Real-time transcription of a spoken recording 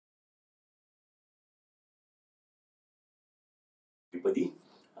everybody.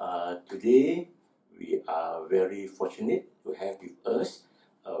 Today, we are very fortunate to have with us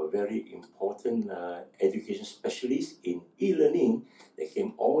a very important education specialist in e-learning that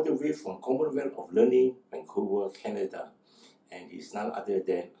came all the way from Commonwealth of Learning, Vancouver, Canada. And he's none other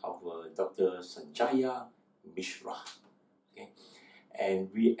than our Dr. Sanjaya Mishra. Okay? And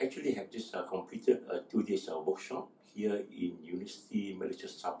we actually have just completed a 2 days workshop here in University Malaysia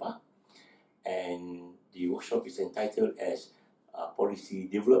Sabah. And the workshop is entitled as Policy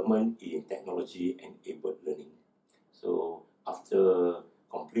Development in Technology Enabled Learning. So after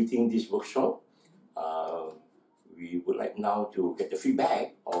completing this workshop, we would like now to get the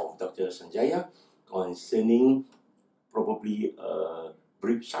feedback of Dr. Sanjaya concerning probably a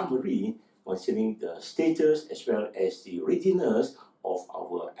brief summary concerning the status as well as the readiness of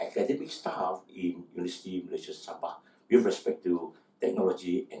our academic staff in University Malaysia Sabah with respect to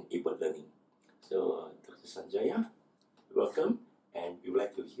technology enabled learning. So, Dr. Sanjaya, welcome, and we would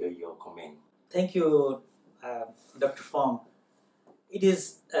like to hear your comment. Thank you, Dr. Fong. It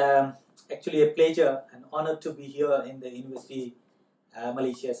is actually a pleasure and honor to be here in the University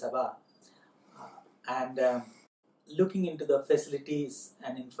Malaysia Sabah. And looking into the facilities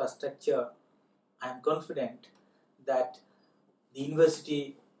and infrastructure, I am confident that the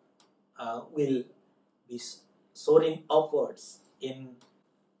university will be soaring upwards in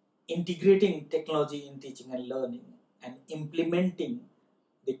integrating technology in teaching and learning and implementing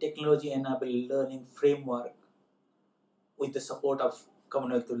the technology-enabled learning framework with the support of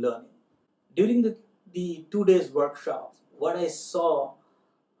Commonwealth of Learning. During the 2 days workshop, what I saw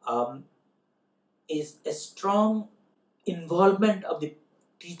is a strong involvement of the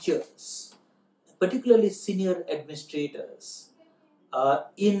teachers, particularly senior administrators,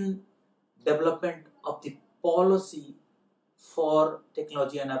 in development of the policy for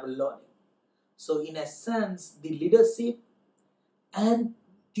technology-enabled learning. So in a sense, the leadership and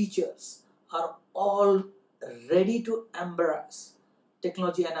teachers are all ready to embrace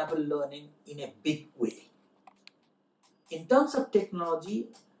technology-enabled learning in a big way. In terms of technology,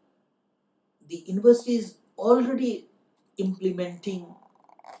 the university is already implementing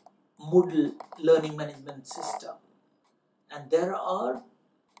Moodle learning management system, and there are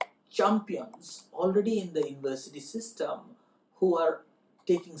champions already in the university system who are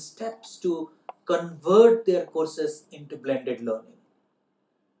taking steps to convert their courses into blended learning.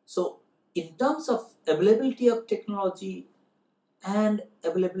 So in terms of availability of technology and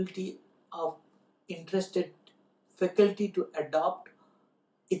availability of interested faculty to adopt,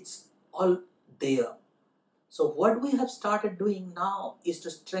 it's all there. So what we have started doing now is to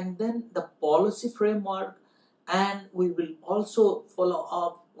strengthen the policy framework, and we will also follow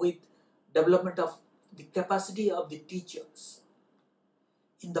up with development of the capacity of the teachers.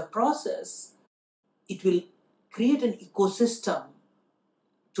 In the process, it will create an ecosystem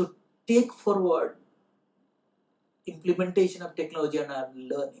to take forward implementation of technology and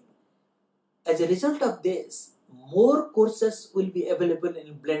learning. As a result of this, more courses will be available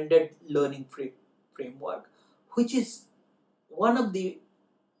in blended learning framework, which is one of the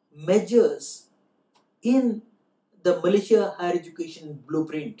measures in the Malaysia Higher Education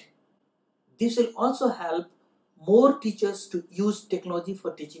Blueprint. This will also help more teachers to use technology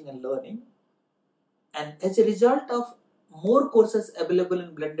for teaching and learning. And as a result of more courses available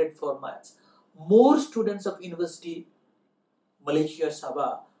in blended formats, more students of University Malaysia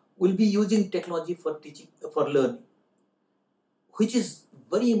Sabah will be using technology for teaching, for learning, which is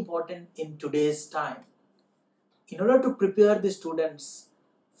very important in today's time. In order to prepare the students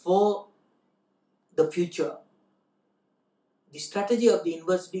for the future, the strategy of the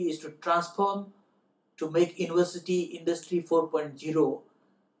university is to transform to make University Industry 4.0.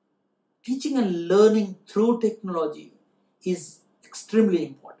 Teaching and learning through technology is extremely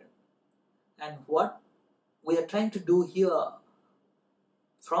important. And what we are trying to do here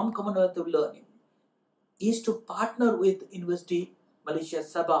from Commonwealth of Learning is to partner with University Malaysia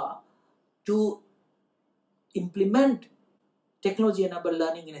Sabah to implement technology-enabled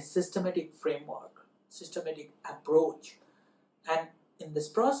learning in a systematic framework, systematic approach. And in this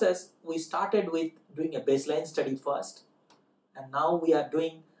process, we started with doing a baseline study first, and now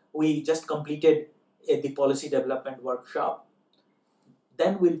we just completed the policy development workshop.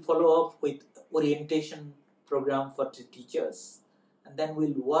 Then we'll follow up with orientation program for the teachers, and then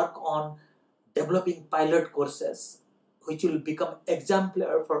we'll work on developing pilot courses, which will become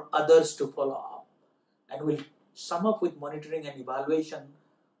exemplar for others to follow up. And we'll sum up with monitoring and evaluation,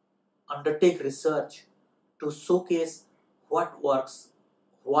 undertake research to showcase what works,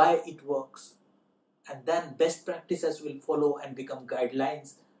 why it works, and then best practices will follow and become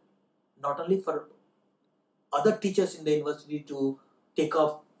guidelines, not only for other teachers in the university to take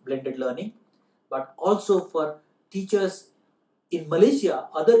off blended learning, but also for teachers in Malaysia,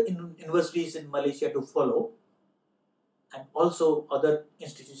 other universities in Malaysia to follow, and also other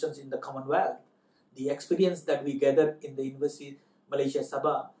institutions in the Commonwealth. The experience that we gather in the University Malaysia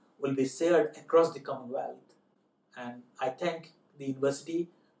Sabah will be shared across the Commonwealth. And I thank the university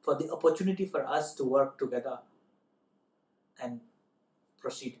for the opportunity for us to work together and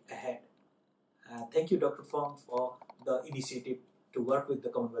proceed ahead. Thank you, Dr. Fong, for the initiative to work with the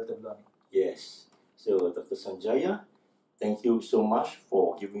Commonwealth of Learning. Yes. So, Dr. Sanjaya, thank you so much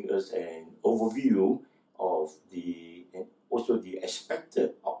for giving us an overview of and also the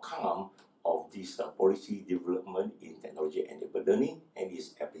expected outcome of this policy development in technology-enabled learning and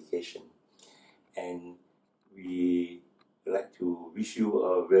its application. And we would like to wish you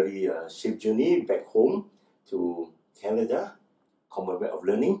a very safe journey back home to Canada, Commonwealth of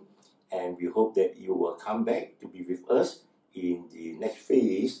Learning, and we hope that you will come back to be with us in the next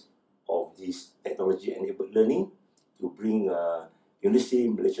phase of this technology-enabled learning to bring University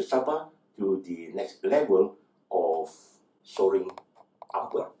Malaysia Sabah to the next level of soaring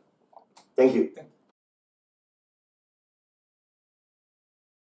upward. Thank you.